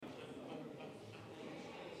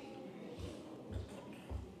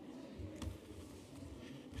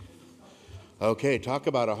Okay, talk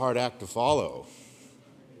about a hard act to follow,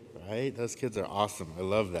 right? Those kids are awesome. I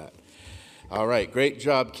love that. All right, great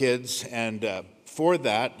job, kids. And for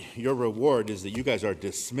that, your reward is that you guys are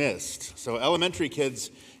dismissed. So elementary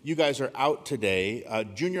kids, you guys are out today.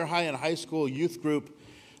 Junior high and high school youth group,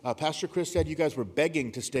 Pastor Chris said you guys were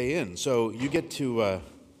begging to stay in. So you get to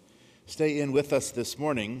stay in with us this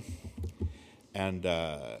morning and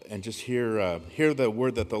just hear the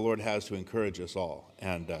word that the Lord has to encourage us all.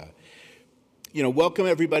 And welcome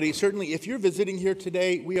everybody. Certainly, if you're visiting here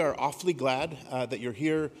today, we are awfully glad that you're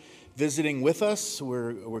here visiting with us.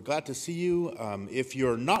 We're glad to see you. If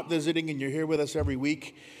you're not visiting and you're here with us every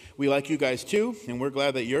week, we like you guys too, and we're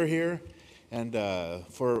glad that you're here. And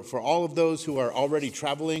for all of those who are already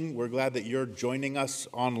traveling, we're glad that you're joining us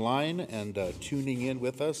online and tuning in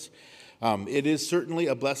with us. It is certainly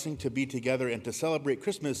a blessing to be together and to celebrate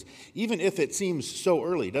Christmas, even if it seems so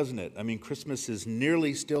early, doesn't it? I mean, Christmas is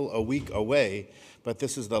nearly still a week away, but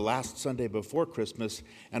this is the last Sunday before Christmas,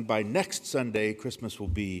 and by next Sunday, Christmas will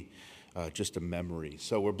be just a memory.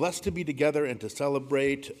 So we're blessed to be together and to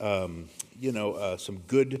celebrate, some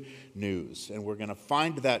good news. And we're going to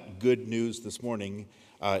find that good news this morning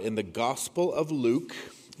in the Gospel of Luke,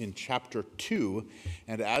 in chapter 2.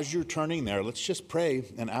 And as you're turning there, let's just pray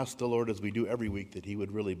and ask the Lord, as we do every week, that he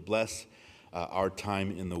would really bless our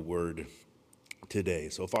time in the Word today.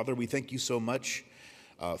 So, Father, we thank you so much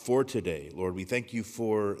for today. Lord, we thank you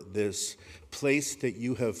for this place that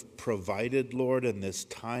you have provided, Lord, and this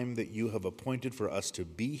time that you have appointed for us to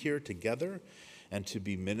be here together and to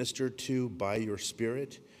be ministered to by your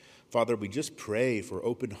Spirit. Father, we just pray for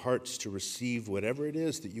open hearts to receive whatever it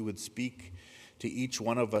is that you would speak to each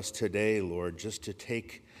one of us today, Lord, just to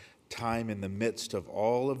take time in the midst of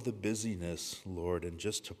all of the busyness, Lord, and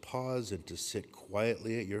just to pause and to sit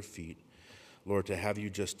quietly at your feet, Lord, to have you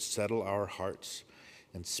just settle our hearts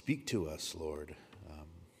and speak to us, Lord,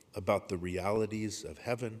 about the realities of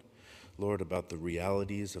heaven, Lord, about the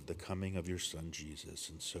realities of the coming of your Son, Jesus.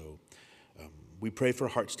 And so we pray for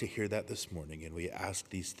hearts to hear that this morning, and we ask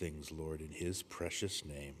these things, Lord, in his precious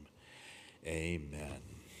name. Amen.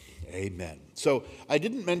 Amen. So I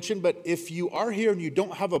didn't mention, but if you are here and you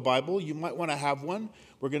don't have a Bible, you might want to have one.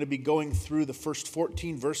 We're going to be going through the first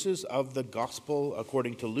 14 verses of the Gospel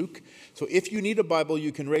according to Luke. So if you need a Bible,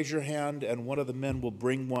 you can raise your hand and one of the men will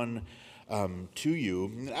bring one to you.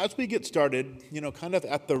 And as we get started, kind of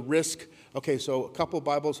at the risk, okay, so a couple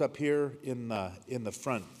Bibles up here in the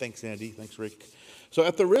front. Thanks, Andy. Thanks, Rick. So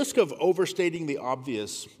at the risk of overstating the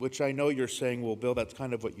obvious, which I know you're saying, well, Bill, that's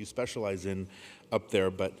kind of what you specialize in up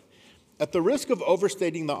there, but at the risk of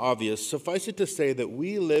overstating the obvious, suffice it to say that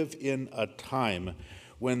we live in a time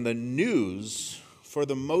when the news, for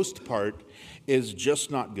the most part, is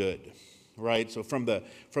just not good, right? So from the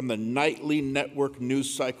nightly network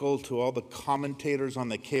news cycle to all the commentators on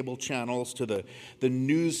the cable channels to the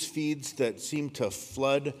news feeds that seem to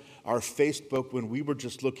flood our Facebook when we were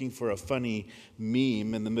just looking for a funny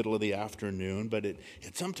meme in the middle of the afternoon, but it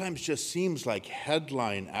sometimes just seems like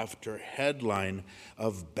headline after headline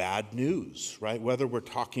of bad news, right? Whether we're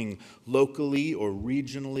talking locally or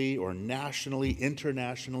regionally or nationally,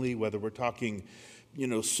 internationally, whether we're talking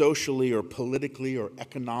socially or politically or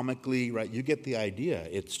economically, right? You get the idea.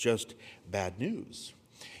 It's just bad news.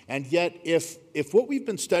 And yet, if what we've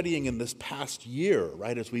been studying in this past year,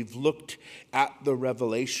 right, as we've looked at the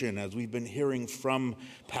Revelation, as we've been hearing from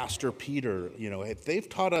Pastor Peter, if they've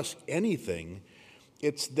taught us anything,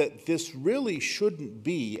 it's that this really shouldn't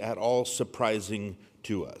be at all surprising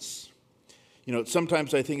to us.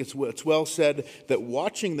 Sometimes I think it's well said that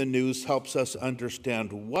watching the news helps us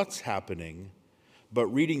understand what's happening, but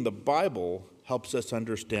reading the Bible helps us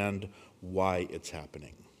understand why it's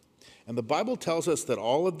happening. And the Bible tells us that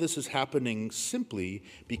all of this is happening simply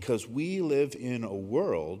because we live in a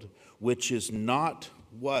world which is not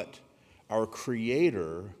what our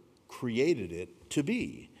Creator created it to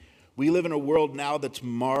be. We live in a world now that's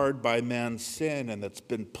marred by man's sin and that's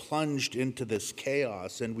been plunged into this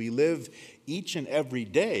chaos. And we live each and every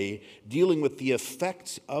day dealing with the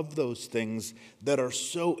effects of those things that are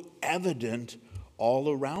so evident all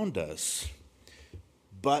around us.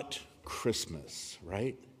 But Christmas,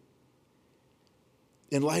 right?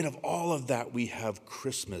 In light of all of that, we have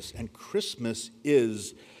Christmas, and Christmas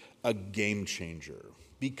is a game changer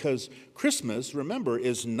because Christmas, remember,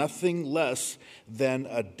 is nothing less than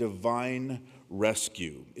a divine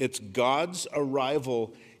rescue. It's God's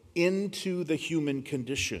arrival into the human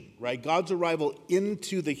condition, right? God's arrival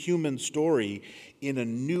into the human story in a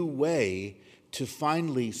new way to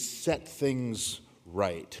finally set things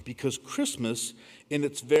right. Because Christmas, in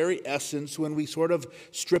its very essence, when we sort of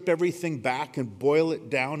strip everything back and boil it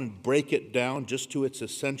down and break it down just to its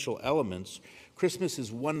essential elements, Christmas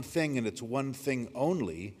is one thing and it's one thing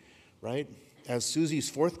only, right? As Susie's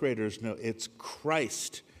fourth graders know, it's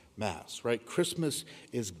Christ Mass, right? Christmas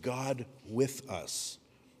is God with us.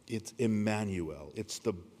 It's Emmanuel. It's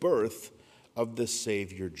the birth of the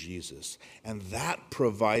Savior Jesus. And that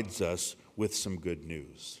provides us with some good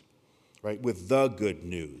news, right? With the good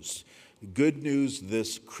news. Good news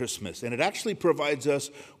this Christmas. And it actually provides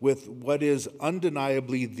us with what is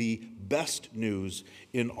undeniably the best news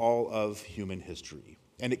in all of human history.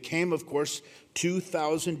 And it came, of course,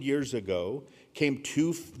 2,000 years ago, came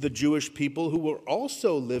to the Jewish people who were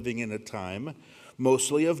also living in a time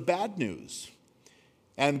mostly of bad news.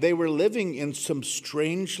 And they were living in some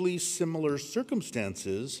strangely similar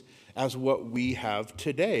circumstances as what we have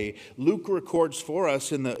today. Luke records for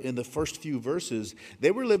us in the first few verses,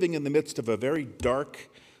 they were living in the midst of a very dark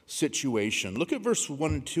situation. Look at verse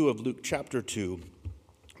 1 and 2 of Luke chapter 2,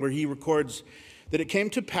 where he records that it came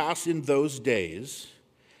to pass in those days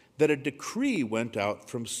that a decree went out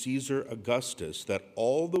from Caesar Augustus that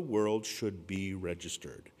all the world should be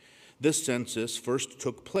registered. This census first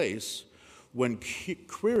took place when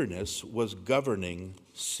Quirinius was governing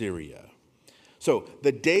Syria. So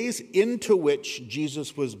the days into which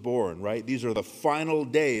Jesus was born, right? These are the final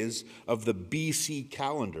days of the BC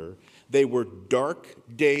calendar. They were dark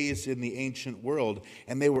days in the ancient world,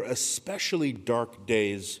 and they were especially dark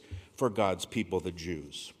days for God's people, the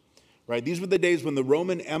Jews. Right? These were the days when the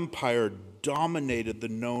Roman Empire dominated the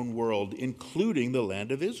known world, including the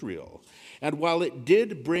land of Israel. And while it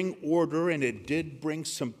did bring order and it did bring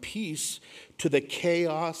some peace to the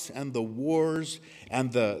chaos and the wars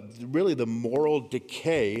and really the moral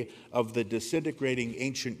decay of the disintegrating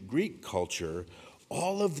ancient Greek culture,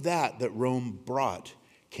 all of that Rome brought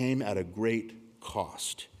came at a great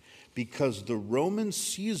cost, because the Roman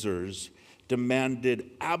Caesars demanded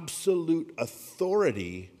absolute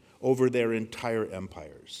authority over their entire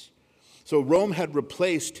empires. So Rome had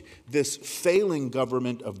replaced this failing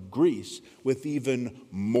government of Greece with even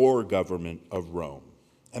more government of Rome.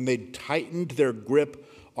 And they tightened their grip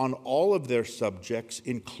on all of their subjects,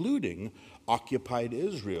 including occupied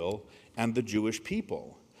Israel and the Jewish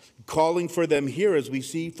people, calling for them here, as we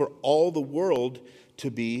see, for all the world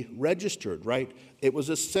to be registered, right? It was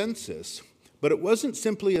a census, but it wasn't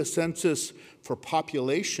simply a census for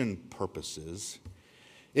population purposes.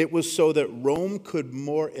 It was so that Rome could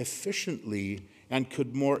more efficiently and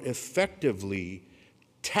could more effectively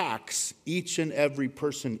tax each and every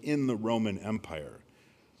person in the Roman Empire.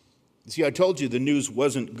 See, I told you the news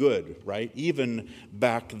wasn't good, right? Even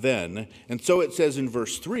back then. And so it says in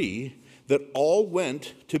verse 3 that all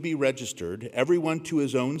went to be registered, everyone to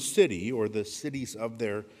his own city or the cities of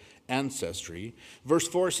their ancestry. Verse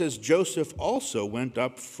 4 says Joseph also went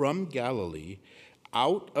up from Galilee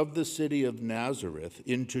out of the city of Nazareth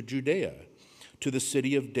into Judea, to the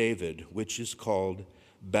city of David, which is called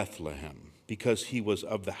Bethlehem, because he was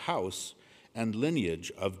of the house and lineage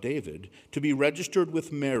of David, to be registered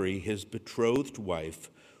with Mary, his betrothed wife,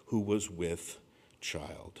 who was with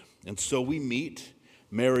child. And so we meet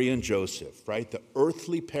Mary and Joseph, right? The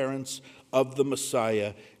earthly parents of the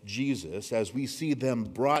Messiah, Jesus, as we see them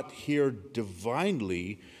brought here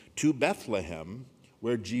divinely to Bethlehem,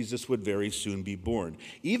 where Jesus would very soon be born.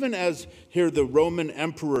 Even as here the Roman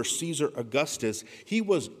Emperor Caesar Augustus, he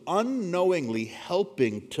was unknowingly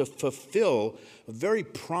helping to fulfill a very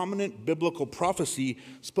prominent biblical prophecy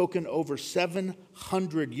spoken over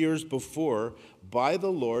 700 years before by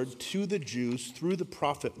the Lord to the Jews through the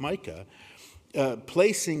prophet Micah,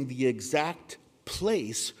 placing the exact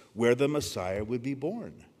place where the Messiah would be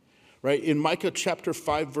born. Right? In Micah chapter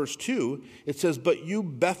 5, verse 2, it says, "But you,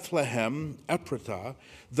 Bethlehem Ephratah,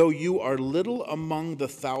 though you are little among the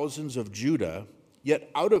thousands of Judah, yet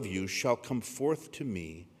out of you shall come forth to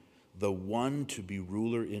me the one to be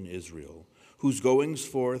ruler in Israel, whose goings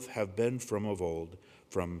forth have been from of old,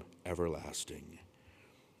 from everlasting."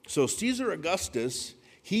 So Caesar Augustus,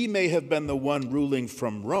 he may have been the one ruling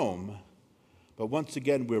from Rome, but once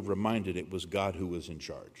again we're reminded it was God who was in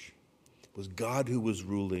charge. It was God who was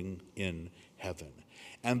ruling in heaven.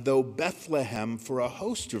 And though Bethlehem, for a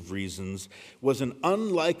host of reasons, was an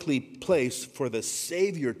unlikely place for the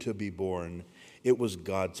Savior to be born, it was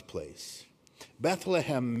God's place.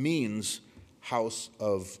 Bethlehem means house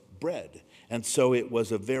of bread. And so it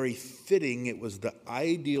was a very fitting, it was the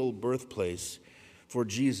ideal birthplace for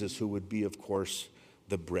Jesus, who would be, of course,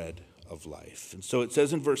 the bread of life. And so it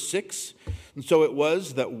says in verse 6, "And so it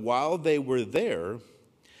was that while they were there,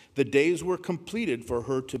 the days were completed for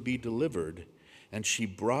her to be delivered, And she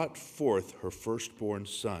brought forth her firstborn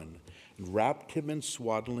son, and wrapped him in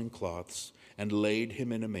swaddling cloths, and laid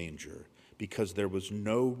him in a manger, because there was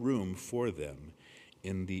no room for them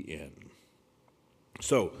in the inn.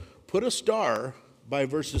 So, put a star by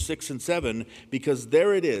verses 6 and 7, because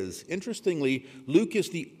there it is. Interestingly, Luke is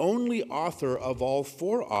the only author of all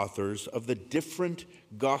four authors of the different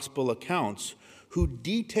gospel accounts who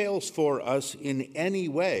details for us in any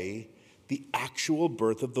way the actual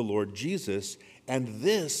birth of the Lord Jesus, and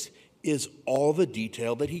this is all the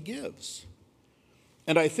detail that he gives.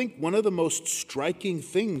 And I think one of the most striking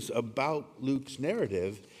things about Luke's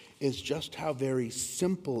narrative is just how very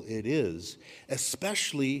simple it is,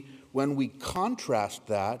 especially when we contrast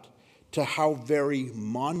that to how very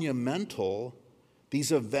monumental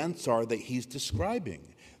these events are that he's describing.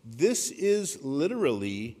 This is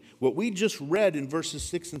literally what we just read in verses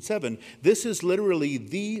 6 and 7. This is literally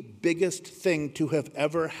the biggest thing to have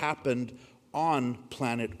ever happened on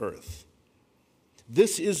planet Earth.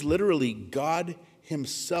 This is literally God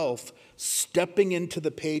himself stepping into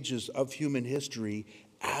the pages of human history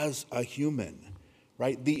as a human,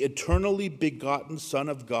 right? The eternally begotten Son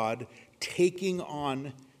of God taking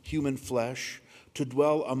on human flesh to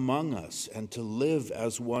dwell among us and to live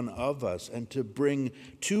as one of us and to bring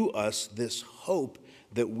to us this hope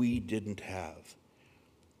that we didn't have.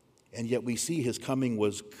 And yet we see his coming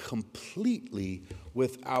was completely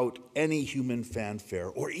without any human fanfare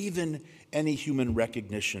or even any human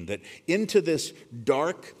recognition. That into this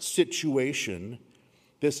dark situation,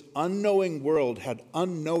 this unknowing world had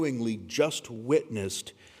unknowingly just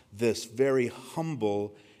witnessed this very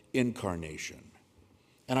humble incarnation.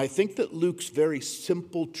 And I think that Luke's very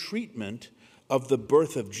simple treatment of the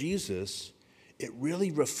birth of Jesus, it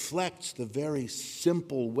really reflects the very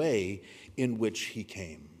simple way in which he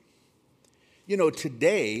came. You know,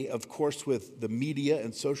 today, of course, with the media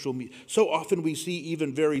and social media, so often we see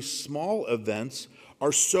even very small events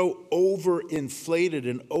are so overinflated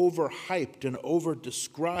and overhyped and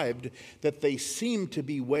overdescribed that they seem to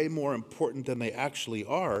be way more important than they actually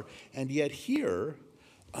are. And yet here,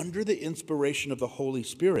 under the inspiration of the Holy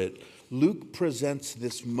Spirit, Luke presents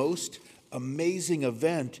this most amazing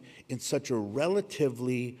event in such a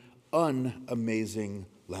relatively unamazing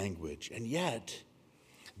language. And yet,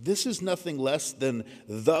 this is nothing less than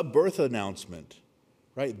the birth announcement,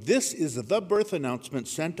 right? This is the birth announcement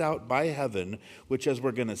sent out by heaven, which, as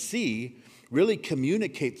we're going to see, really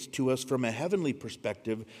communicates to us from a heavenly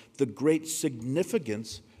perspective the great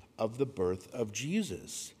significance of the birth of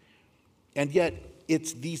Jesus. And yet,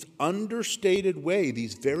 it's these understated way,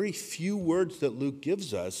 these very few words that Luke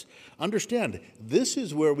gives us. Understand, this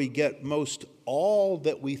is where we get most all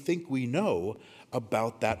that we think we know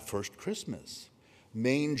about that first Christmas.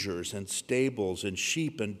 Mangers and stables and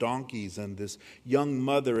sheep and donkeys and this young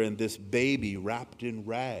mother and this baby wrapped in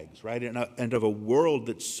rags, right? And of a world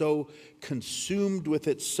that's so consumed with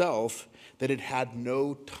itself that it had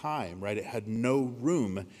no time, right? It had no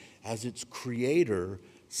room as its creator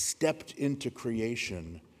stepped into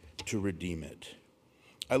creation to redeem it.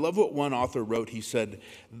 I love what one author wrote. He said,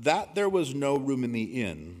 that there was no room in the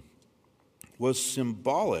inn was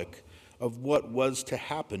symbolic of what was to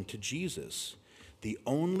happen to Jesus. The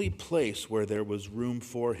only place where there was room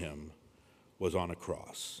for him was on a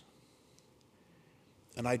cross.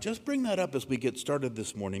 And I just bring that up as we get started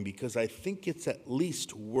this morning because I think it's at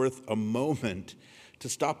least worth a moment to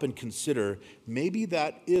stop and consider maybe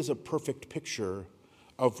that is a perfect picture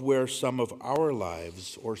of where some of our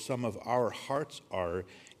lives or some of our hearts are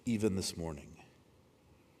even this morning.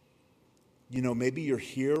 You know, maybe you're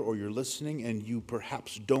here or you're listening and you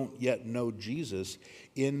perhaps don't yet know Jesus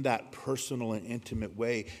in that personal and intimate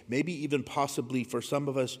way. Maybe even possibly for some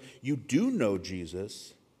of us, you do know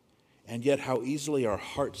Jesus, and yet how easily our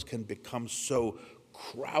hearts can become so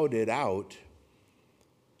crowded out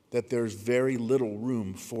that there's very little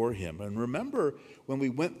room for him. And remember when we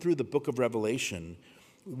went through the book of Revelation,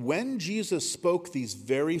 when Jesus spoke these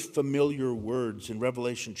very familiar words in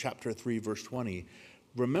Revelation chapter 3, verse 20,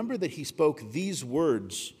 remember that he spoke these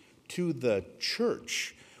words to the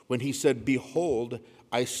church when he said, "Behold,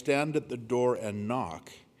 I stand at the door and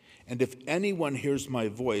knock, and if anyone hears my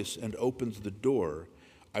voice and opens the door,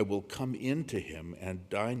 I will come into him and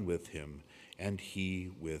dine with him, and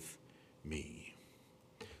he with me."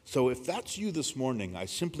 So if that's you this morning, I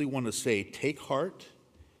simply want to say, take heart,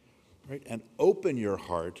 right, and open your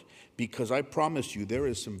heart, because I promise you there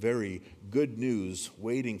is some very good news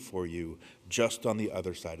waiting for you just on the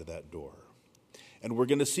other side of that door. And we're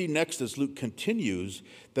going to see next as Luke continues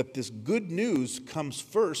that this good news comes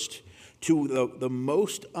first to the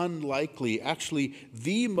most unlikely, actually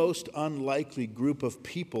the most unlikely group of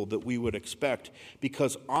people that we would expect.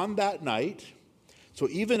 Because on that night, so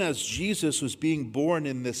even as Jesus was being born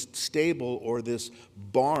in this stable or this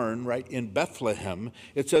barn, right, in Bethlehem,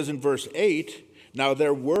 it says in verse 8, now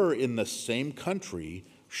there were in the same country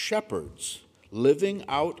shepherds living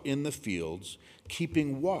out in the fields,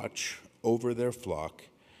 keeping watch over their flock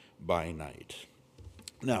by night.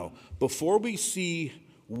 Now, before we see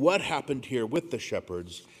what happened here with the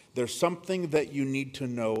shepherds, there's something that you need to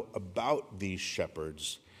know about these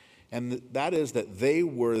shepherds, and that is that they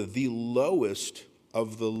were the lowest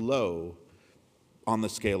of the low on the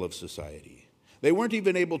scale of society. They weren't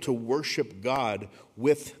even able to worship God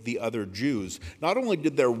with the other Jews. Not only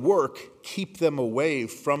did their work keep them away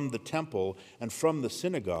from the temple and from the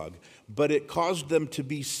synagogue, but it caused them to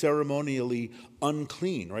be ceremonially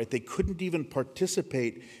unclean, right? They couldn't even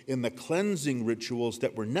participate in the cleansing rituals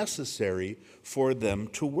that were necessary for them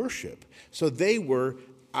to worship. So they were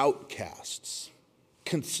outcasts,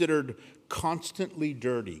 considered constantly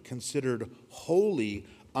dirty, considered wholly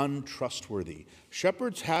untrustworthy.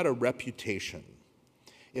 Shepherds had a reputation.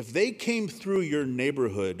 If they came through your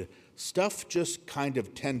neighborhood, stuff just kind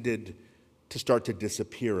of tended to start to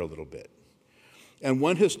disappear a little bit. And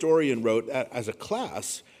one historian wrote, as a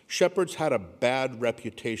class, shepherds had a bad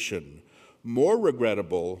reputation. More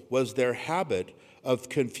regrettable was their habit of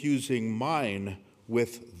confusing mine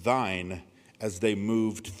with thine as they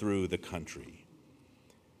moved through the country.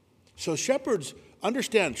 So shepherds,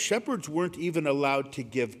 understand, shepherds weren't even allowed to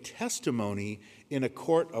give testimony in a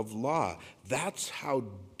court of law. That's how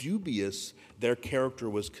dubious their character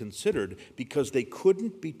was considered, because they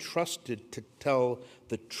couldn't be trusted to tell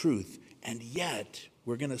the truth. And yet,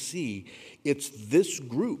 we're going to see, it's this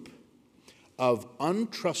group of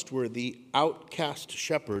untrustworthy, outcast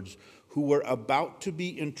shepherds who were about to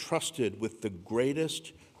be entrusted with the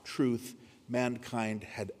greatest truth mankind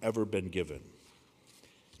had ever been given.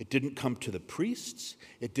 It didn't come to the priests.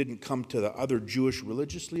 It didn't come to the other Jewish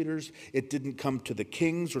religious leaders. It didn't come to the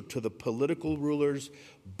kings or to the political rulers,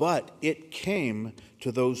 but it came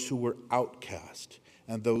to those who were outcast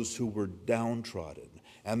and those who were downtrodden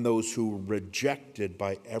and those who were rejected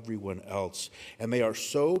by everyone else. And they are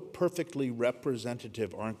so perfectly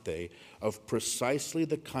representative, aren't they, of precisely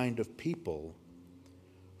the kind of people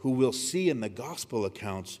who we'll see in the gospel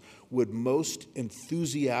accounts would most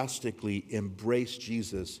enthusiastically embrace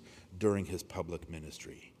Jesus during his public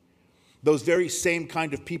ministry. Those very same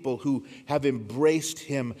kind of people who have embraced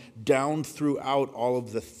him down throughout all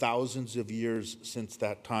of the thousands of years since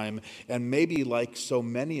that time, and maybe like so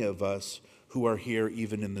many of us who are here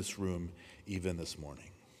even in this room, even this morning.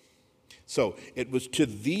 So it was to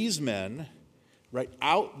these men, right,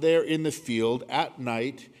 out there in the field at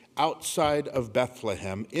night, outside of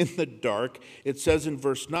Bethlehem, in the dark, it says in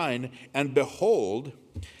verse 9, and behold,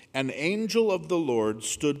 an angel of the Lord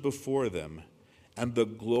stood before them, and the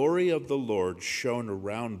glory of the Lord shone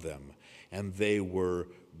around them, and they were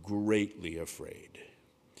greatly afraid.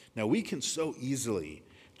 Now, we can so easily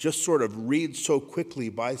just sort of read so quickly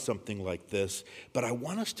by something like this, but I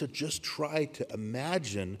want us to just try to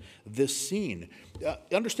imagine this scene.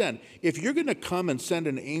 Understand, if you're going to come and send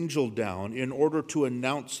an angel down in order to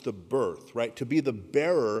announce the birth, right, to be the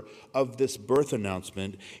bearer of this birth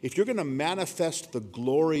announcement, if you're going to manifest the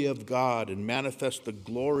glory of God and manifest the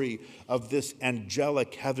glory of this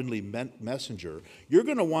angelic heavenly messenger, you're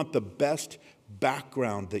going to want the best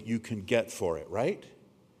background that you can get for it, right?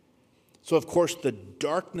 So, of course, the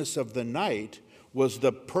darkness of the night was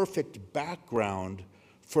the perfect background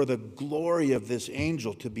for the glory of this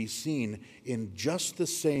angel to be seen in just the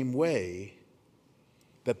same way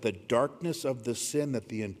that the darkness of the sin that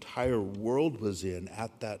the entire world was in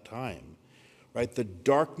at that time, right? The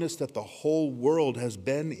darkness that the whole world has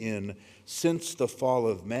been in since the fall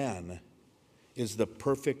of man is the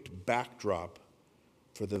perfect backdrop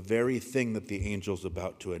for the very thing that the angel's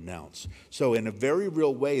about to announce. So in a very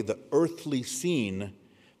real way, the earthly scene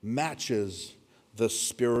matches the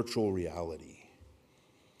spiritual reality.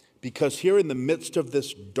 Because here in the midst of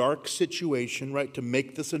this dark situation, right, to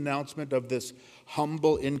make this announcement of this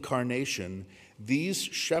humble incarnation, these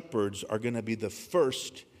shepherds are going to be the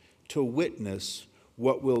first to witness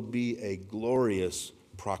what will be a glorious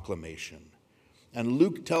proclamation. And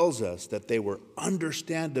Luke tells us that they were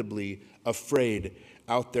understandably afraid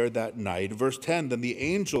out there that night. Verse 10, then the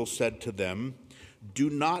angel said to them, do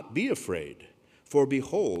not be afraid, for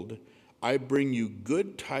behold, I bring you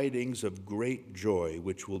good tidings of great joy,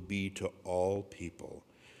 which will be to all people.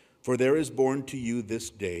 For there is born to you this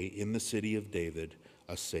day in the city of David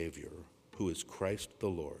a Savior, who is Christ the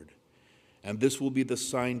Lord. And this will be the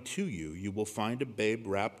sign to you. You will find a babe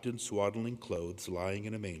wrapped in swaddling clothes, lying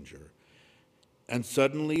in a manger." And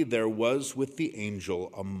suddenly there was with the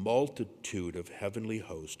angel a multitude of heavenly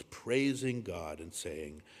hosts, praising God and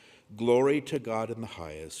saying, "Glory to God in the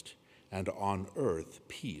highest, and on earth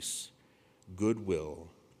peace, goodwill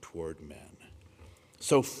toward men."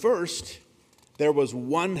 So first, there was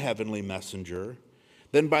one heavenly messenger.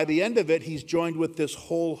 Then by the end of it, he's joined with this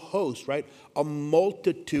whole host, right? A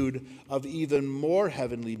multitude of even more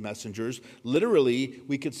heavenly messengers. Literally,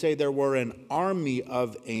 we could say there were an army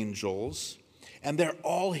of angels, and they're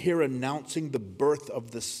all here announcing the birth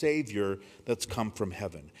of the Savior that's come from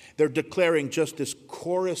heaven. They're declaring just this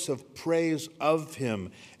chorus of praise of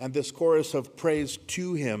him and this chorus of praise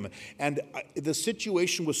to him. And the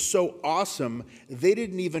situation was so awesome, they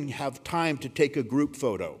didn't even have time to take a group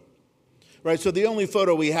photo. Right, so the only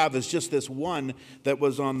photo we have is just this one that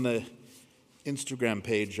was on the Instagram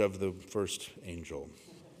page of the first angel.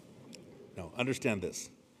 No, understand this.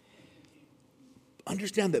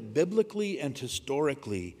 Understand that biblically and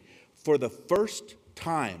historically, for the first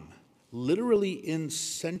time, literally in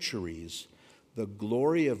centuries, the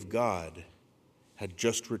glory of God had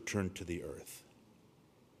just returned to the earth.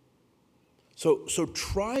 So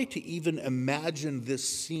try to even imagine this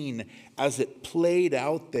scene as it played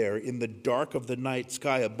out there in the dark of the night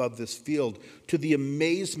sky above this field, to the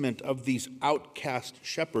amazement of these outcast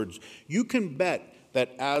shepherds. You can bet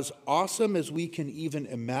that as awesome as we can even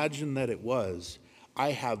imagine that it was,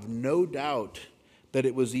 I have no doubt that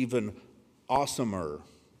it was even awesomer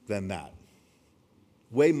than that.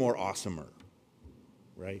 Way more awesomer,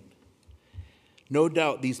 right? No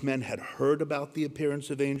doubt these men had heard about the appearance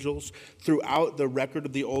of angels throughout the record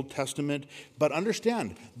of the Old Testament. But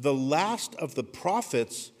understand, the last of the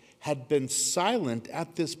prophets had been silent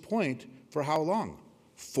at this point for how long?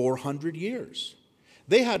 400 years.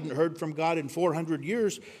 They hadn't heard from God in 400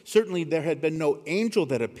 years. Certainly there had been no angel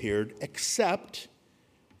that appeared, except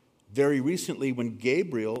very recently when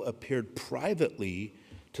Gabriel appeared privately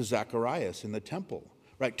to Zacharias in the temple.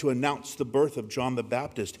 Right, to announce the birth of John the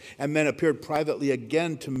Baptist, and then appeared privately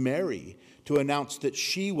again to Mary to announce that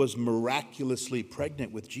she was miraculously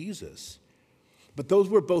pregnant with Jesus. But those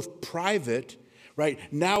were both private, right?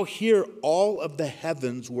 Now here, all of the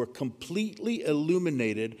heavens were completely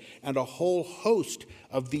illuminated, and a whole host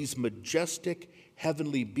of these majestic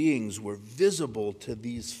heavenly beings were visible to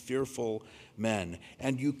these fearful men.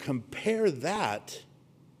 And you compare that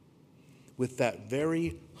with that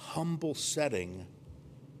very humble setting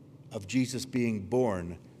of Jesus being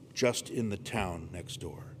born just in the town next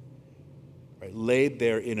door, right? Laid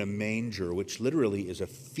there in a manger, which literally is a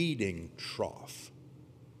feeding trough.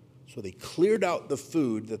 So they cleared out the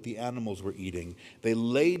food that the animals were eating. They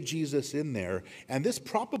laid Jesus in there, and this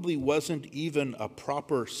probably wasn't even a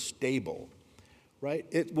proper stable, right?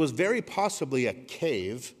 It was very possibly a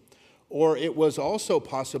cave, or it was also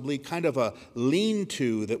possibly kind of a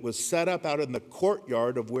lean-to that was set up out in the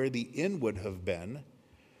courtyard of where the inn would have been,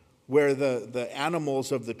 where the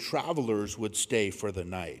animals of the travelers would stay for the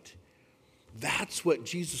night. That's what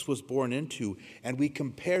Jesus was born into. And we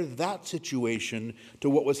compare that situation to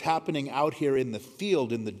what was happening out here in the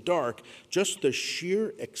field in the dark. Just the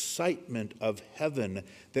sheer excitement of heaven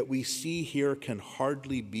that we see here can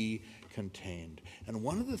hardly be contained. And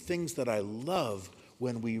one of the things that I love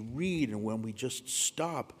when we read and when we just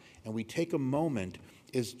stop and we take a moment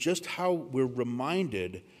is just how we're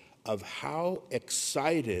reminded of how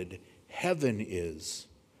excited heaven is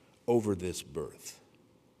over this birth.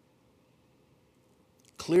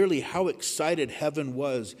 Clearly, how excited heaven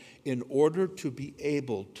was in order to be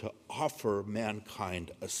able to offer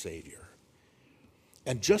mankind a Savior.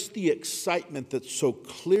 And just the excitement that so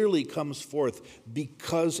clearly comes forth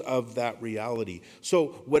because of that reality. So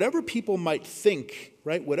whatever people might think,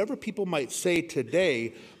 right, whatever people might say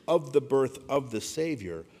today of the birth of the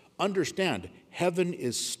Savior, understand, heaven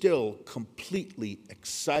is still completely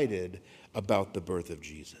excited about the birth of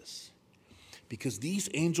Jesus. Because these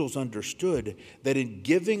angels understood that in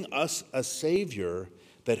giving us a Savior,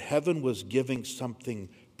 that heaven was giving something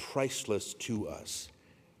priceless to us.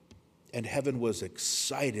 And heaven was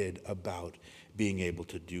excited about being able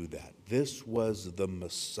to do that. This was the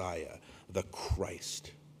Messiah, the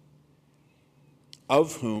Christ,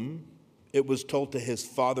 of whom it was told to his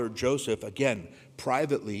father Joseph, again,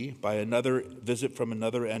 privately by another visit from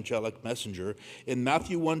another angelic messenger. In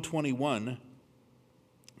Matthew 1:21,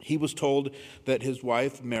 he was told that his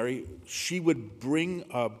wife Mary, she would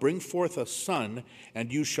bring forth a son,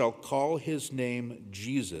 and you shall call his name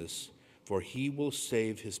Jesus, for he will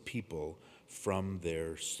save his people from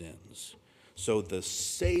their sins. So the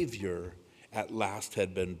Savior at last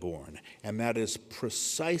had been born. And that is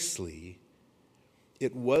precisely,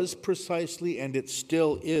 it was precisely, and it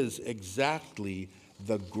still is exactly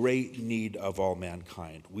the great need of all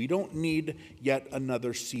mankind. We don't need yet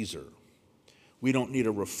another Caesar. We don't need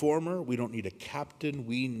a reformer. We don't need a captain.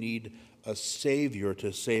 We need a Savior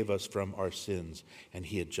to save us from our sins. And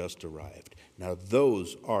he had just arrived. Now,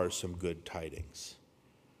 those are some good tidings,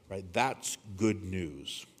 right? That's good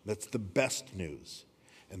news. That's the best news.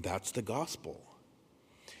 And that's the gospel.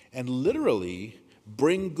 And literally,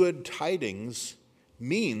 bring good tidings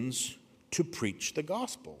means to preach the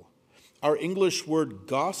gospel. Our English word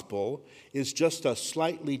gospel is just a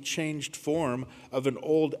slightly changed form of an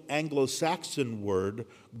old Anglo-Saxon word,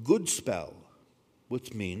 goodspell,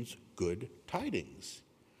 which means good tidings.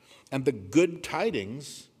 And the good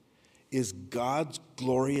tidings is God's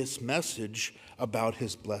glorious message about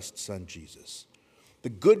his blessed Son, Jesus. The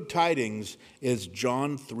good tidings is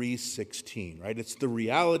John 3:16, right? It's the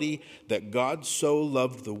reality that God so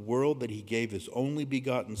loved the world that he gave his only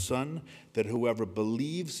begotten Son, that whoever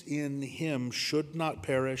believes in him should not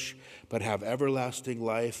perish, but have everlasting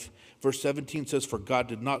life. Verse 17 says, "For God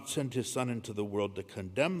did not send his Son into the world to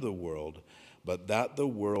condemn the world, but that the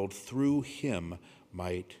world through him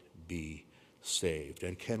might be saved."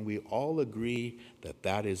 And can we all agree that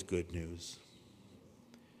that is good news?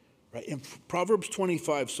 Right? In Proverbs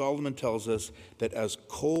 25, Solomon tells us that as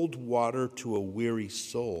cold water to a weary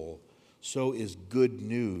soul, so is good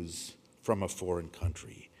news from a foreign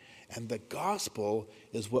country. And the gospel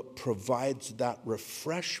is what provides that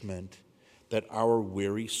refreshment that our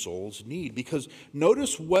weary souls need. Because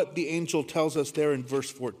notice what the angel tells us there in verse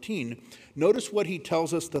 14. Notice what he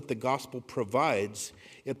tells us that the gospel provides.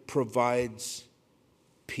 It provides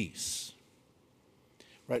peace.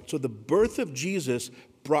 Right? So the birth of Jesus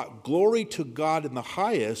brought glory to God in the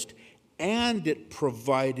highest, and it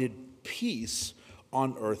provided peace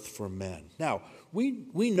on earth for men. Now, we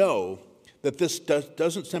know that this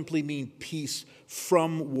doesn't simply mean peace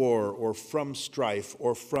from war or from strife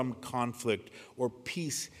or from conflict or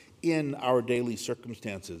peace in our daily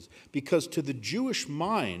circumstances. Because to the Jewish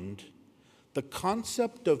mind, the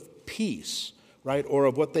concept of peace, right, or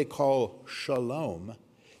of what they call shalom,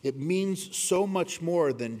 it means so much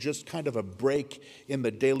more than just kind of a break in the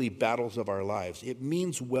daily battles of our lives. It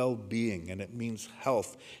means well-being, and it means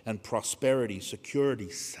health and prosperity, security,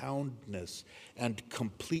 soundness, and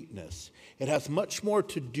completeness. It has much more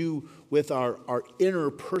to do with our inner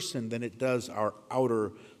person than it does our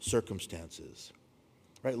outer circumstances.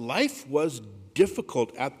 Right? Life was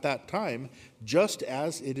difficult at that time, just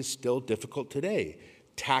as it is still difficult today.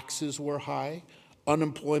 Taxes were high.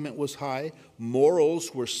 Unemployment was high.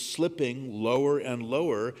 Morals were slipping lower and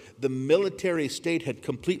lower. The military state had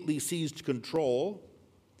completely seized control.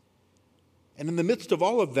 And in the midst of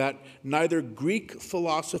all of that, neither Greek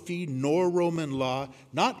philosophy nor Roman law,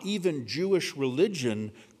 not even Jewish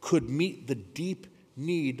religion, could meet the deep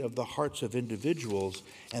need of the hearts of individuals,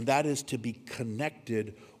 and that is to be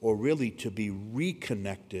connected, or really to be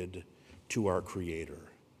reconnected to our Creator.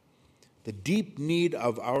 The deep need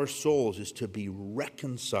of our souls is to be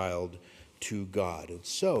reconciled to God. And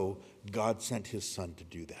so God sent his Son to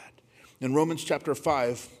do that. In Romans chapter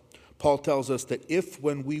 5, Paul tells us that if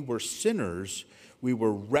when we were sinners, we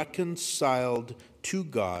were reconciled to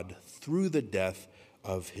God through the death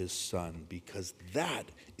of his Son, because that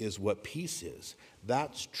is what peace is.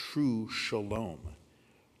 That's true shalom.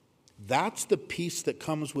 That's the peace that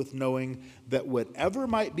comes with knowing that whatever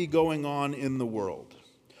might be going on in the world,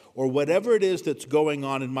 or whatever it is that's going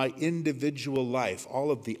on in my individual life,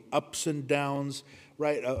 all of the ups and downs,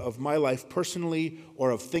 right, of my life personally,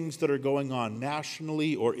 or of things that are going on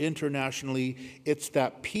nationally or internationally, it's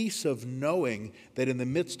that peace of knowing that in the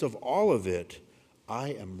midst of all of it, I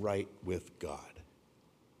am right with God.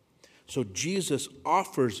 So Jesus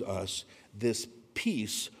offers us this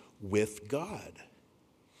peace with God.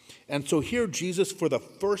 And so here Jesus, for the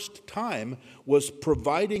first time, was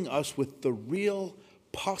providing us with the real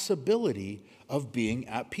possibility of being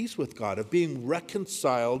at peace with God, of being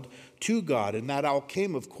reconciled to God. And that all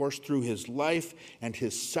came, of course, through his life and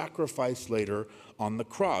his sacrifice later on the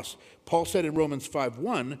cross. Paul said in Romans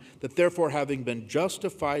 5:1 that therefore, having been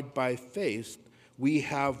justified by faith, we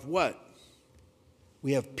have what?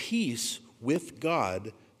 We have peace with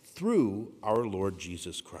God through our Lord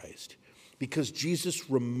Jesus Christ. Because Jesus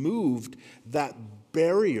removed that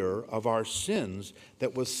barrier of our sins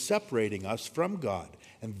that was separating us from God.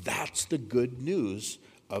 And that's the good news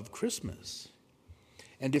of Christmas.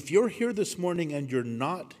 And if you're here this morning and you're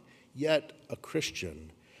not yet a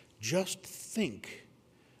Christian, just think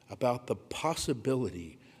about the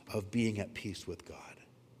possibility of being at peace with God.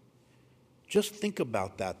 Just think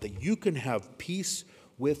about that you can have peace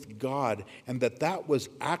with God, and that was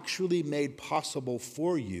actually made possible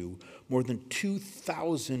for you more than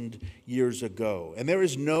 2,000 years ago. And there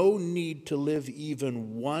is no need to live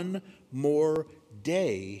even one more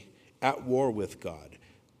day at war with God.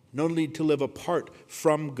 No need to live apart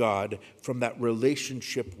from God, from that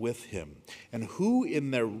relationship with him. And who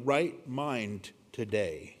in their right mind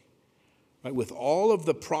today, right, with all of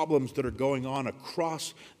the problems that are going on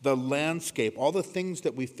across the landscape, all the things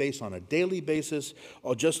that we face on a daily basis,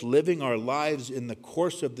 or just living our lives in the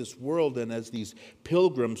course of this world and as these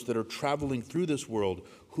pilgrims that are traveling through this world,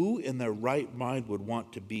 who in their right mind would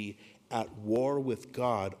want to be at war with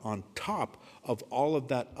God on top of all of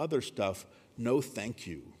that other stuff? No, thank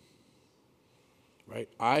you. Right?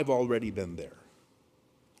 I've already been there.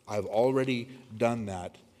 I've already done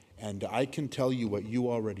that, and I can tell you what you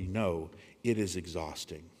already know. It is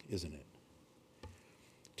exhausting, isn't it?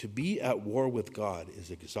 To be at war with God is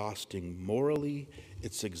exhausting morally,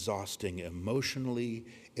 it's exhausting emotionally,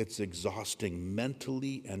 it's exhausting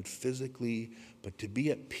mentally and physically, but to be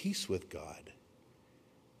at peace with God,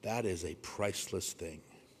 that is a priceless thing.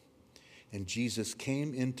 And Jesus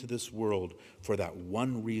came into this world for that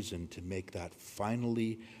one reason, to make that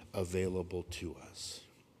finally available to us.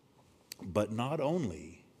 But not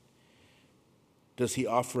only does he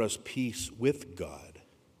offer us peace with God,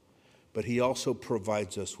 but he also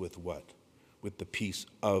provides us with what? With the peace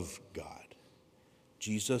of God.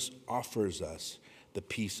 Jesus offers us the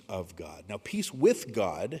peace of God. Now, peace with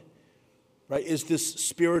God, right, is this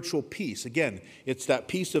spiritual peace. Again, it's that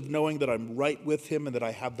peace of knowing that I'm right with him and that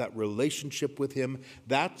I have that relationship with him.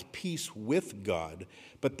 That's peace with God.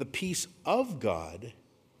 But the peace of God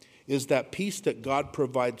is that peace that God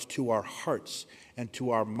provides to our hearts and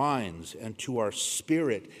to our minds and to our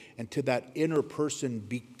spirit and to that inner person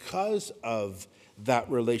because of that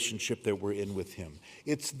relationship that we're in with him.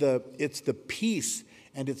 It's the peace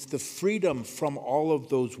and it's the freedom from all of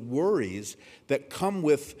those worries that come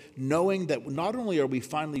with knowing that not only are we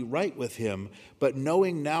finally right with him, but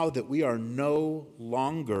knowing now that we are no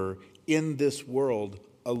longer in this world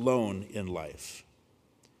alone in life.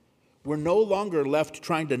 We're no longer left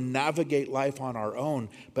trying to navigate life on our own,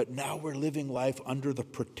 but now we're living life under the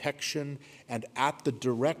protection and at the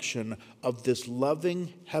direction of this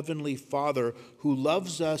loving Heavenly Father who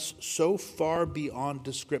loves us so far beyond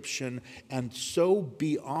description and so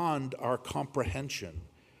beyond our comprehension,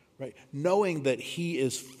 right? Knowing that he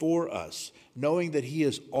is for us, knowing that he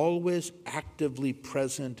is always actively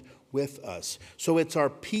present with us. So it's our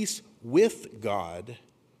peace with God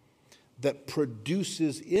that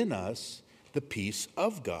produces in us the peace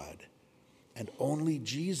of God. And only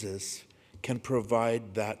Jesus can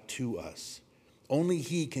provide that to us. Only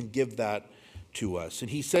he can give that to us.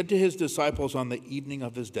 And he said to his disciples on the evening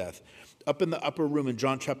of his death, up in the upper room in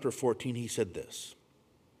John chapter 14, he said this.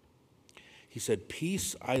 He said,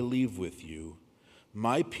 "Peace I leave with you,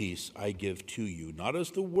 my peace I give to you. Not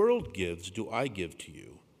as the world gives do I give to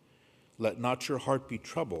you. Let not your heart be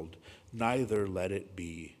troubled, neither let it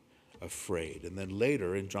be afraid." And then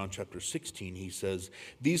later in John chapter 16, he says,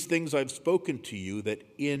 "These things I've spoken to you, that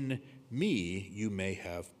in me you may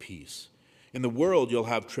have peace. In the world you'll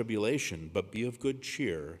have tribulation, but be of good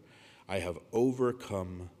cheer. I have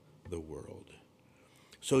overcome the world."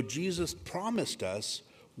 So Jesus promised us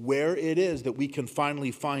where it is that we can finally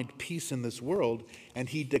find peace in this world, and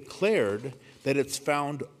he declared that it's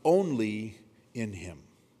found only in him.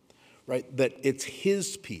 Right? That it's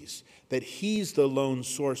his peace, that he's the lone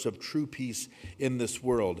source of true peace in this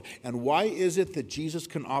world. And why is it that Jesus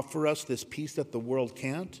can offer us this peace that the world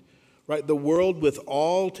can't? Right? The world, with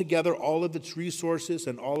all together, all of its resources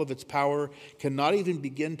and all of its power, cannot even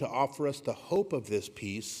begin to offer us the hope of this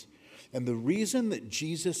peace. And the reason that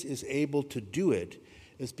Jesus is able to do it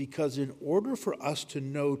is because in order for us to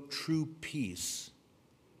know true peace,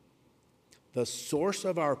 the source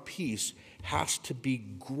of our peace has to be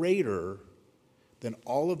greater than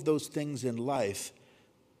all of those things in life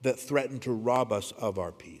that threaten to rob us of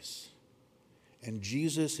our peace. And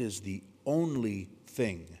Jesus is the only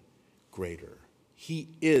thing greater. He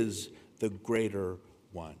is the greater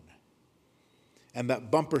one. And that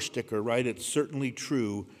bumper sticker, right, it's certainly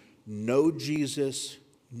true. No Jesus,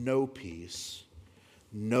 no peace.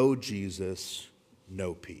 No Jesus,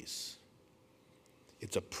 no peace.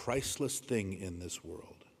 It's a priceless thing in this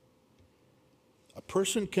world. A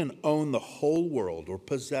person can own the whole world or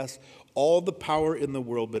possess all the power in the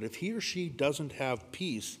world, but if he or she doesn't have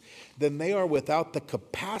peace, then they are without the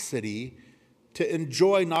capacity to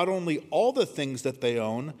enjoy not only all the things that they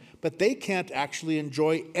own, but they can't actually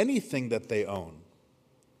enjoy anything that they own.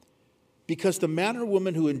 Because the man or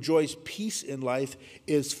woman who enjoys peace in life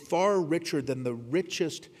is far richer than the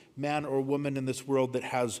richest man or woman in this world that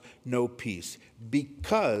has no peace.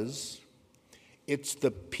 Because it's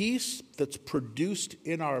the peace that's produced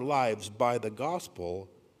in our lives by the gospel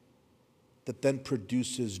that then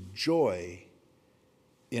produces joy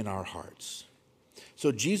in our hearts.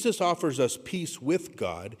 So Jesus offers us peace with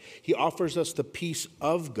God. He offers us the peace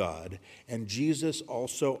of God. And Jesus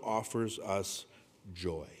also offers us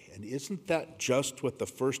joy. And isn't that just what the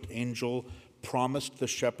first angel promised the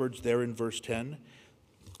shepherds there in verse 10?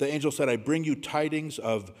 The angel said, I bring you tidings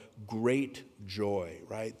of great joy,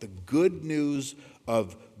 right? The good news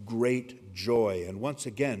of great joy. And once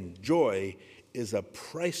again, joy is a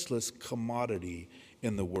priceless commodity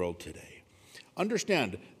in the world today.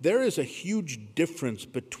 Understand, there is a huge difference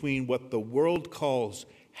between what the world calls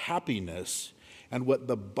happiness and what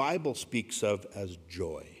the Bible speaks of as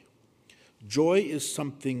joy. Joy is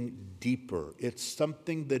something deeper. It's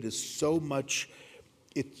something that is so much,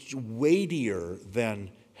 it's weightier than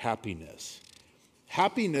happiness.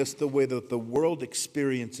 Happiness, the way that the world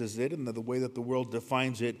experiences it and the way that the world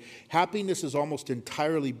defines it, happiness is almost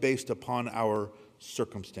entirely based upon our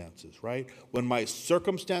circumstances, right? When my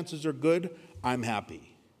circumstances are good, I'm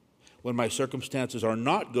happy. When my circumstances are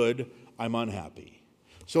not good, I'm unhappy.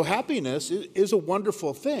 So happiness is a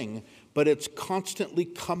wonderful thing, but it's constantly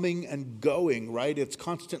coming and going, right? It's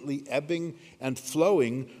constantly ebbing and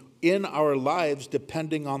flowing in our lives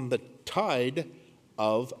depending on the tide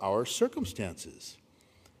of our circumstances.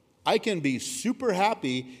 I can be super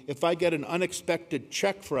happy if I get an unexpected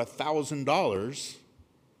check for $1,000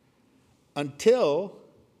 until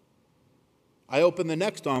I open the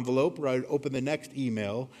next envelope or I open the next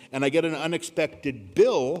email and I get an unexpected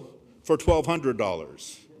bill for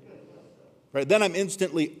 $1,200. Right? Then I'm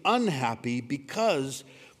instantly unhappy because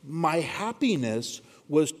my happiness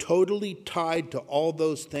was totally tied to all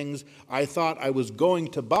those things I thought I was going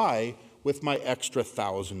to buy with my extra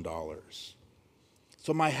 $1,000.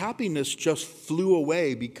 So my happiness just flew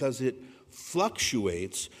away because it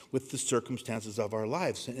fluctuates with the circumstances of our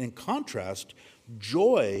lives. And in contrast,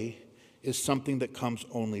 joy is something that comes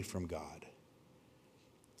only from God.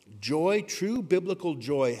 Joy, true biblical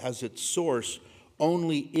joy, has its source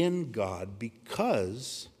only in God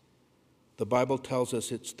because the Bible tells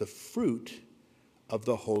us it's the fruit of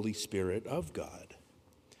the Holy Spirit of God.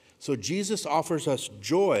 So Jesus offers us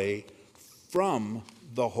joy from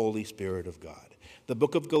the Holy Spirit of God. The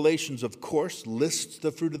book of Galatians, of course, lists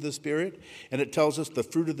the fruit of the Spirit, and it tells us the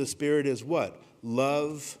fruit of the Spirit is what?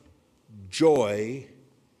 Love, joy,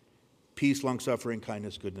 peace, long-suffering,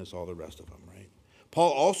 kindness, goodness, all the rest of them, right?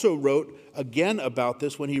 Paul also wrote again about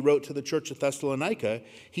this when he wrote to the church at Thessalonica.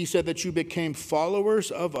 He said that you became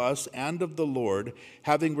followers of us and of the Lord,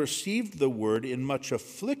 having received the word in much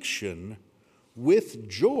affliction with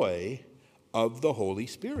joy of the Holy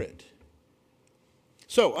Spirit.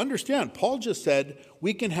 So understand, Paul just said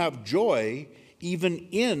we can have joy even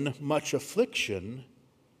in much affliction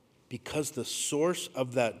because the source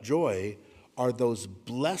of that joy are those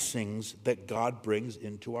blessings that God brings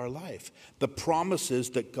into our life, the promises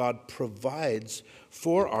that God provides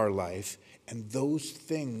for our life, and those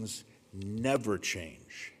things never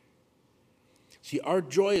change. See, our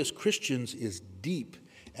joy as Christians is deep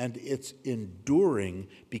and it's enduring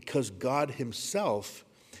because God himself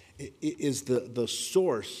is the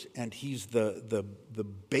source, and he's the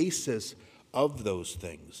basis of those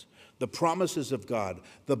things. The promises of God,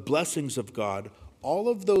 the blessings of God, all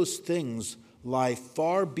of those things lie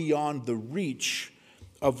far beyond the reach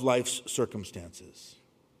of life's circumstances.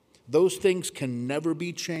 Those things can never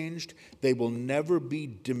be changed. They will never be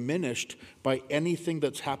diminished by anything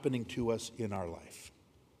that's happening to us in our life.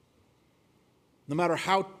 No matter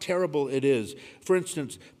how terrible it is. For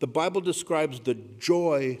instance, the Bible describes the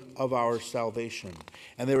joy of our salvation.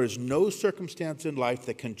 And there is no circumstance in life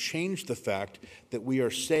that can change the fact that we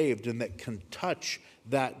are saved and that can touch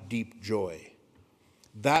that deep joy.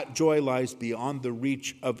 That joy lies beyond the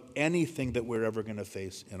reach of anything that we're ever going to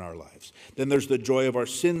face in our lives. Then there's the joy of our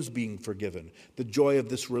sins being forgiven, the joy of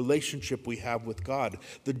this relationship we have with God,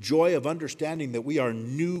 the joy of understanding that we are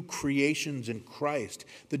new creations in Christ,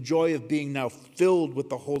 the joy of being now filled with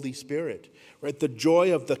the Holy Spirit, right? The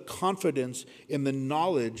joy of the confidence in the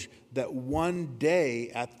knowledge that one day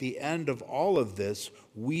at the end of all of this,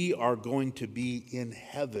 we are going to be in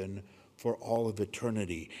heaven for all of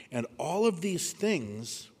eternity. And all of these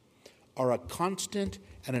things are a constant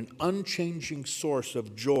and an unchanging source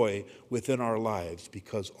of joy within our lives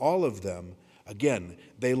because all of them, again,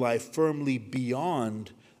 they lie firmly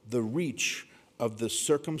beyond the reach of the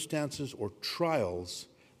circumstances or trials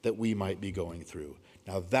that we might be going through.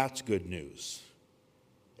 Now that's good news.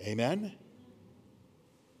 Amen?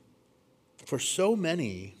 For so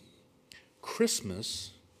many,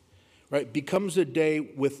 Christmas, right, becomes a day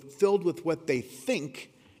filled with what they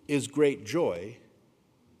think is great joy,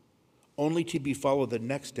 only to be followed the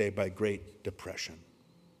next day by great depression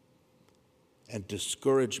and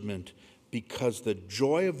discouragement, because the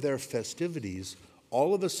joy of their festivities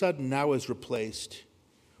all of a sudden now is replaced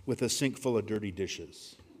with a sink full of dirty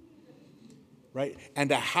dishes, right?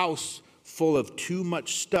 And a house full of too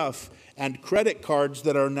much stuff and credit cards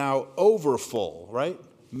that are now overfull, right?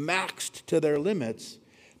 Maxed to their limits,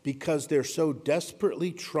 because they're so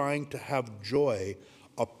desperately trying to have joy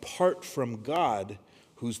apart from God,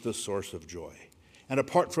 who's the source of joy, and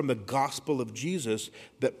apart from the gospel of Jesus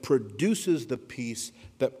that produces the peace,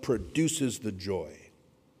 that produces the joy.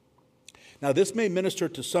 Now, this may minister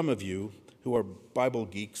to some of you who are Bible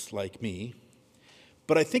geeks like me,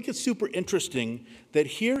 but I think it's super interesting that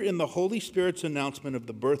here in the Holy Spirit's announcement of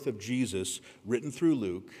the birth of Jesus, written through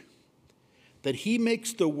Luke, that he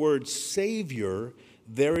makes the word Savior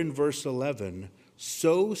there in verse 11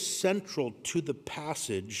 so central to the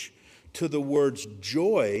passage, to the words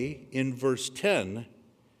joy in verse 10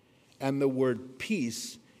 and the word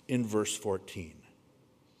peace in verse 14.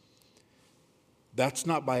 That's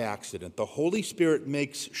not by accident. The Holy Spirit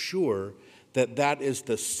makes sure that that is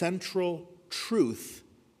the central truth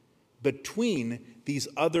between these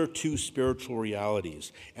other two spiritual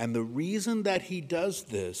realities. And the reason that he does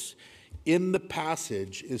this in the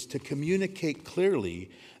passage is to communicate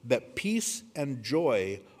clearly that peace and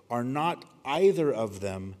joy are not either of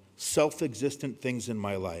them self-existent things in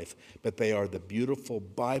my life, but they are the beautiful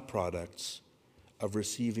byproducts of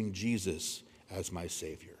receiving Jesus as my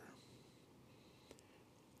Savior.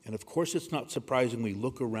 And of course, it's not surprising we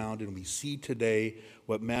look around and we see today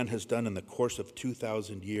what man has done in the course of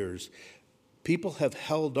 2,000 years. People have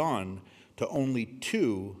held on to only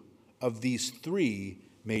two of these three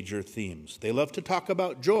major themes. They love to talk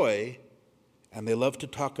about joy and they love to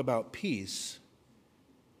talk about peace,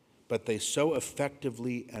 but they so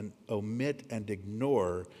effectively and omit and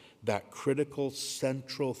ignore that critical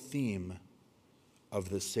central theme of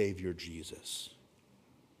the Savior Jesus.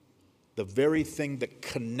 The very thing that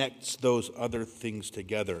connects those other things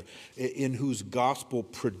together, in whose gospel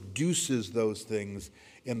produces those things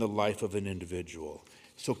in the life of an individual.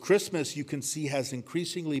 So Christmas, you can see, has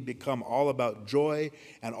increasingly become all about joy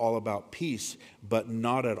and all about peace, but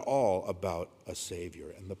not at all about a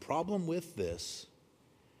Savior. And the problem with this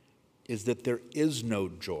is that there is no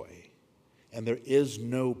joy and there is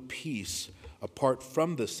no peace apart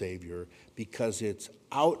from the Savior, because it's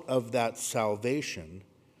out of that salvation,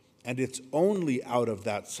 and it's only out of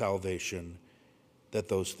that salvation that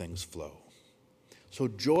those things flow. So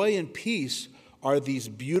joy and peace are these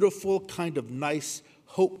beautiful, kind of nice,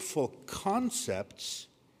 hopeful concepts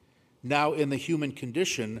now in the human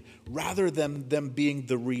condition, rather than them being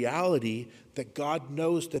the reality that God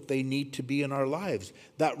knows that they need to be in our lives.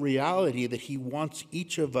 That reality that he wants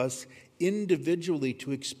each of us individually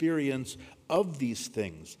to experience of these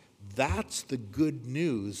things. That's the good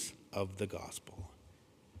news of the gospel.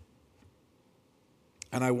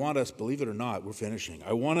 And I want us, believe it or not, we're finishing.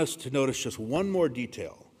 I want us to notice just one more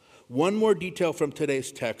detail from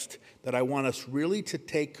today's text that I want us really to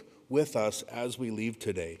take with us as we leave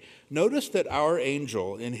today. Notice that our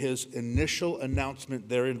angel, in his initial announcement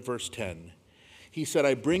there in verse 10, he said,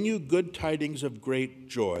 I bring you good tidings of great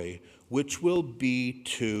joy, which will be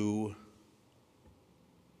to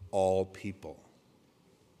all people.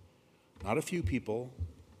 Not a few people,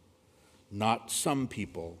 not some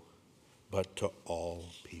people, but to all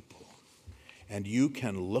people. And you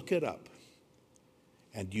can look it up.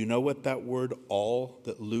 And do you know what that word all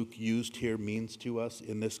that Luke used here means to us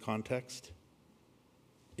in this context?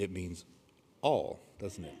 It means all,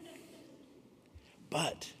 doesn't it?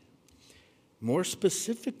 But more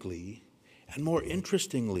specifically and more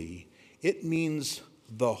interestingly, it means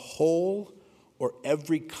the whole or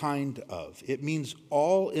every kind of. It means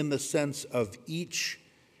all in the sense of each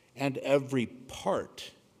and every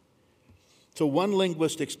part. So one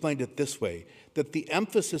linguist explained it this way, that the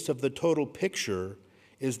emphasis of the total picture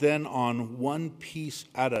is then on one piece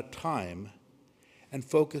at a time and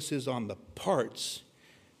focuses on the parts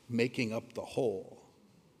making up the whole.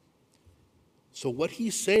 So what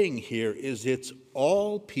he's saying here is it's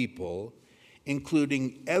all people,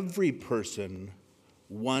 including every person,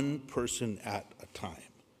 one person at a time.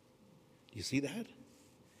 Do you see that?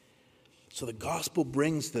 So the gospel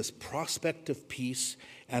brings this prospect of peace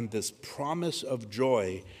and this promise of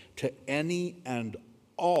joy to any and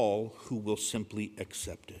all who will simply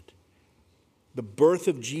accept it. The birth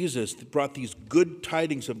of Jesus brought these good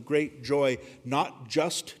tidings of great joy, not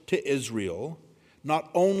just to Israel, not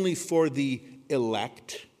only for the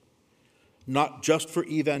elect, not just for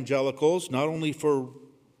evangelicals, not only for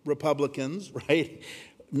Republicans, right?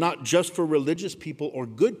 Not just for religious people or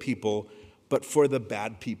good people, but for the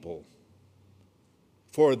bad people,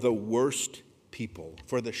 for the worst people,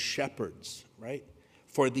 for the shepherds, right?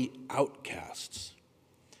 For the outcasts.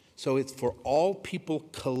 So it's for all people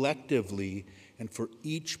collectively and for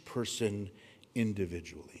each person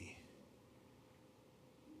individually.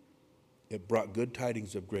 It brought good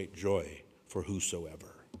tidings of great joy for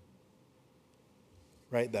whosoever.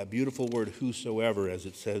 Right? That beautiful word whosoever, as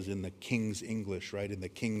it says in the King's English, right? In the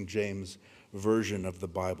King James version of the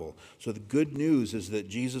Bible. So the good news is that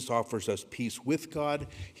Jesus offers us peace with God.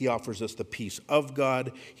 He offers us the peace of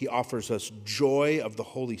God. He offers us joy of the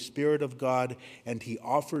Holy Spirit of God. And he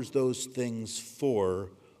offers those things for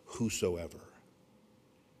whosoever.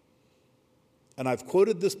 And I've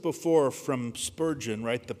quoted this before from Spurgeon,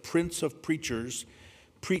 right? The Prince of Preachers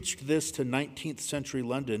preached this to 19th century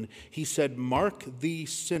London. He said, "Mark thee,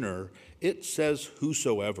 sinner, it says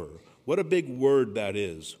whosoever." What a big word that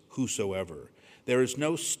is, whosoever. There is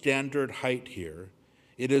no standard height here.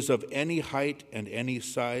 It is of any height and any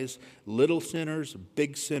size, little sinners,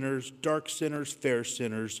 big sinners, dark sinners, fair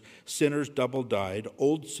sinners, sinners double-dyed,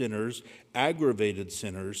 old sinners, aggravated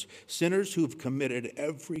sinners, sinners who've committed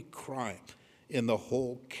every crime in the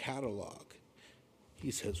whole catalog.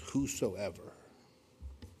 He says, whosoever.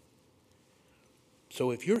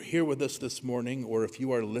 So if you're here with us this morning, or if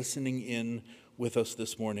you are listening in with us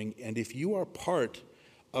this morning, and if you are part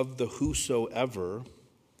of the whosoever,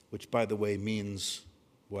 which by the way means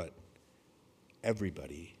what?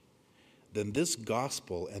 Everybody, then this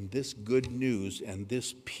gospel and this good news and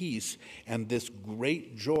this peace and this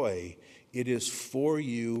great joy, it is for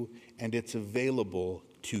you and it's available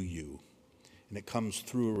to you. And it comes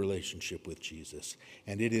through a relationship with Jesus.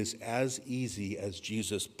 And it is as easy as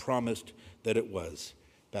Jesus promised that it was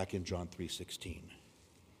back in John 3:16.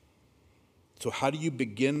 So how do you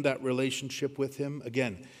begin that relationship with him?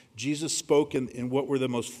 Again, Jesus spoke in what were the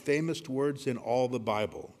most famous words in all the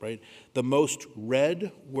Bible, right? The most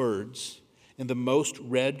read words in the most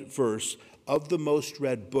read verse of the most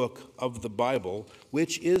read book of the Bible,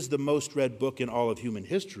 which is the most read book in all of human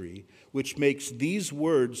history, which makes these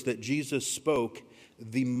words that Jesus spoke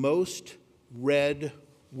the most read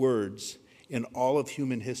words in all of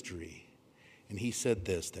human history. And he said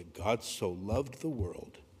this, that God so loved the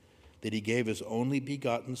world that he gave his only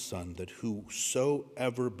begotten Son, that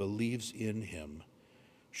whosoever believes in him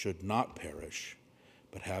should not perish,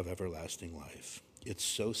 but have everlasting life. It's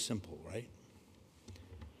so simple, right?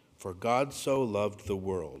 For God so loved the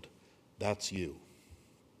world. That's you.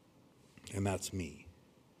 And that's me.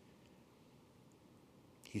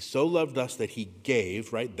 He so loved us that he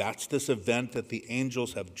gave, right? That's this event that the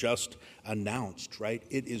angels have just announced, right?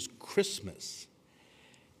 It is Christmas.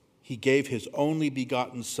 He gave his only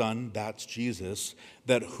begotten Son, that's Jesus,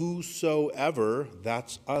 that whosoever,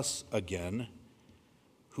 that's us again,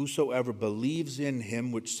 whosoever believes in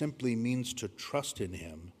him, which simply means to trust in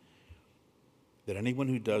him, that anyone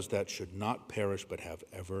who does that should not perish but have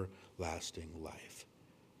everlasting life.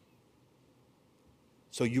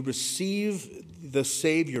 So you receive the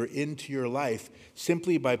Savior into your life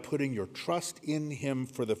simply by putting your trust in him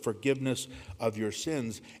for the forgiveness of your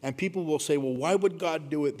sins. And people will say, well, why would God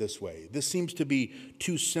do it this way? This seems to be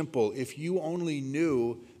too simple. If you only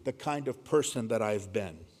knew the kind of person that I've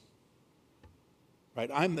been. Right?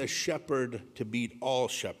 I'm the shepherd to beat all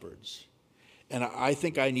shepherds. And I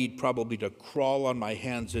think I need probably to crawl on my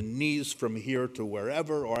hands and knees from here to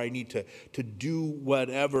wherever, or I need to do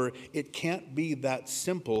whatever. It can't be that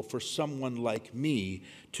simple for someone like me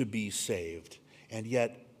to be saved. And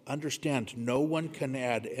yet, understand, no one can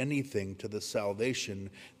add anything to the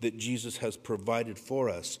salvation that Jesus has provided for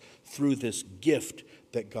us through this gift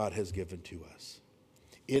that God has given to us.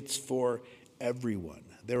 It's for everyone.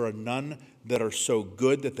 There are none that are so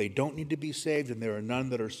good that they don't need to be saved, and there are none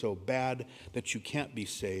that are so bad that you can't be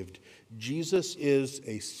saved. Jesus is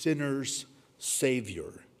a sinner's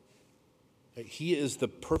Savior. He is the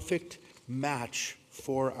perfect match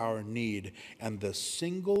for our need, and the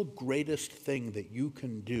single greatest thing that you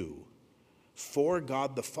can do for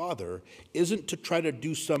God the Father isn't to try to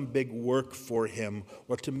do some big work for him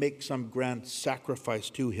or to make some grand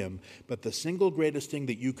sacrifice to him, but the single greatest thing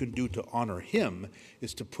that you can do to honor him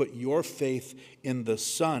is to put your faith in the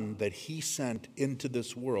Son that he sent into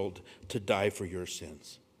this world to die for your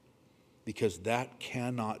sins, because that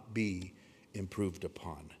cannot be improved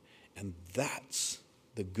upon. And that's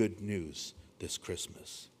the good news this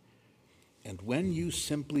Christmas. And when you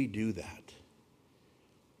simply do that,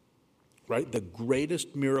 right, the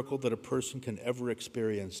greatest miracle that a person can ever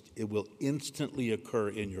experience, it will instantly occur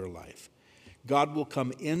in your life. God will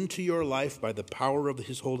come into your life by the power of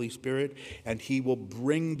his Holy Spirit, and he will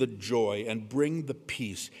bring the joy and bring the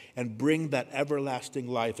peace and bring that everlasting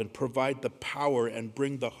life and provide the power and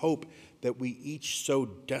bring the hope that we each so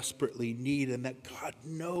desperately need and that God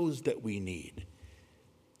knows that we need.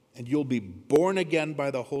 And you'll be born again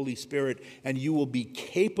by the Holy Spirit, and you will be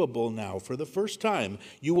capable now, for the first time,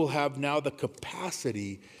 you will have now the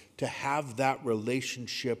capacity to have that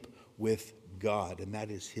relationship with God, and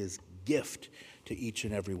that is his gift to each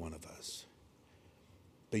and every one of us.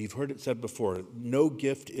 But you've heard it said before, no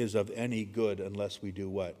gift is of any good unless we do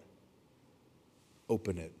what?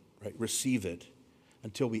 Open it, right? Receive it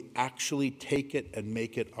until we actually take it and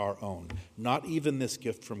make it our own. Not even this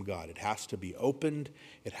gift from God. It has to be opened,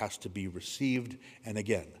 it has to be received. And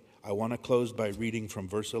again, I want to close by reading from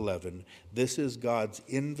verse 11. This is God's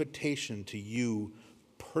invitation to you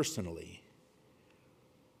personally.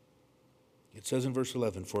 It says in verse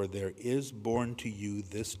 11, "For there is born to you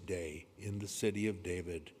this day in the city of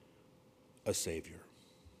David a Savior,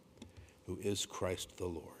 who is Christ the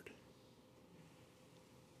Lord."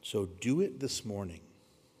 So do it this morning,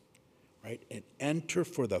 right? And enter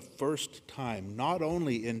for the first time, not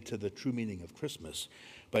only into the true meaning of Christmas,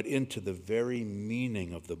 but into the very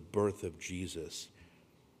meaning of the birth of Jesus.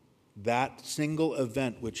 That single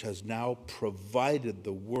event which has now provided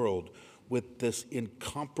the world with this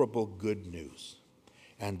incomparable good news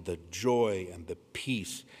and the joy and the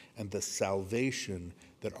peace and the salvation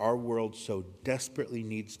that our world so desperately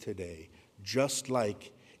needs today, just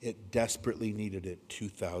like it desperately needed it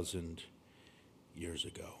 2,000 years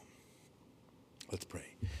ago. Let's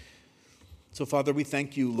pray. So, Father, we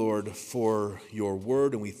thank you, Lord, for your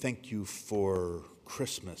word, and we thank you for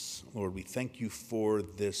Christmas. Lord, we thank you for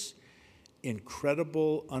this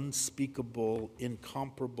incredible, unspeakable,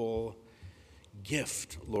 incomparable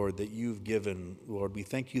gift, Lord, that you've given. Lord, we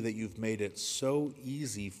thank you that you've made it so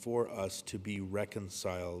easy for us to be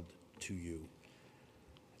reconciled to you.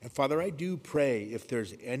 And Father, I do pray if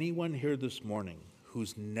there's anyone here this morning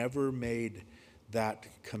who's never made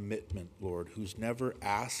that commitment, Lord, who's never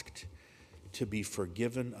asked to be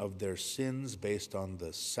forgiven of their sins based on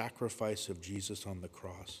the sacrifice of Jesus on the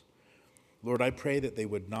cross, Lord, I pray that they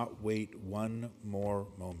would not wait one more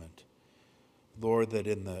moment. Lord, that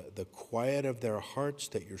in the quiet of their hearts,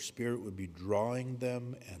 that your Spirit would be drawing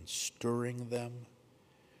them and stirring them.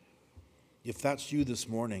 If that's you this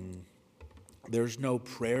morning, there's no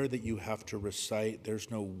prayer that you have to recite. There's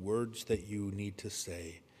no words that you need to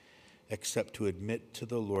say, except to admit to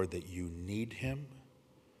the Lord that you need him,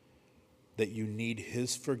 that you need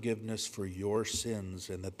his forgiveness for your sins,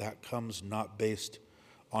 and that comes not based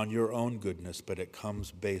on your own goodness, but it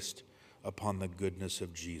comes based upon the goodness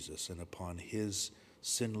of Jesus and upon his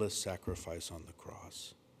sinless sacrifice on the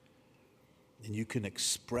cross. And you can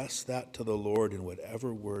express that to the Lord in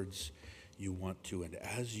whatever words you want to. And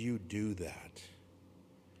as you do that,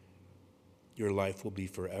 your life will be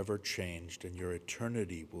forever changed and your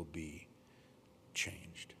eternity will be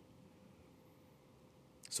changed.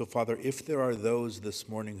 So, Father, if there are those this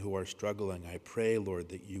morning who are struggling, I pray, Lord,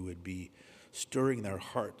 that you would be stirring their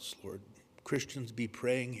hearts, Lord. Christians, be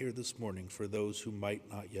praying here this morning for those who might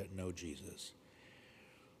not yet know Jesus.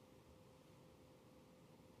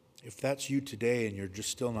 If that's you today and you're just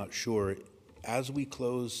still not sure, as we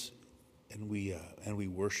close and we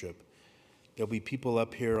worship, there'll be people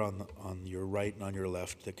up here on your right and on your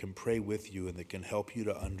left that can pray with you and that can help you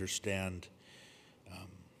to understand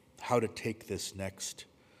how to take this next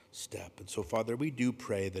step. And so, Father, we do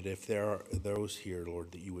pray that if there are those here,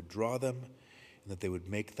 Lord, that you would draw them and that they would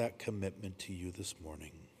make that commitment to you this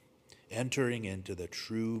morning, entering into the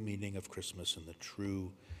true meaning of Christmas and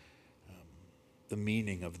the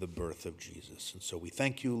meaning of the birth of Jesus. And so we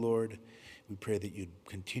thank you, Lord. We pray that you'd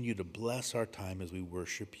continue to bless our time as we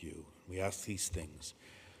worship you. We ask these things,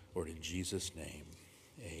 Lord, in Jesus' name,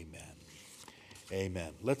 amen.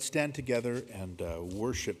 Amen. Let's stand together and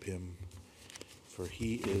worship him, for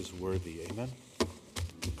he is worthy. Amen.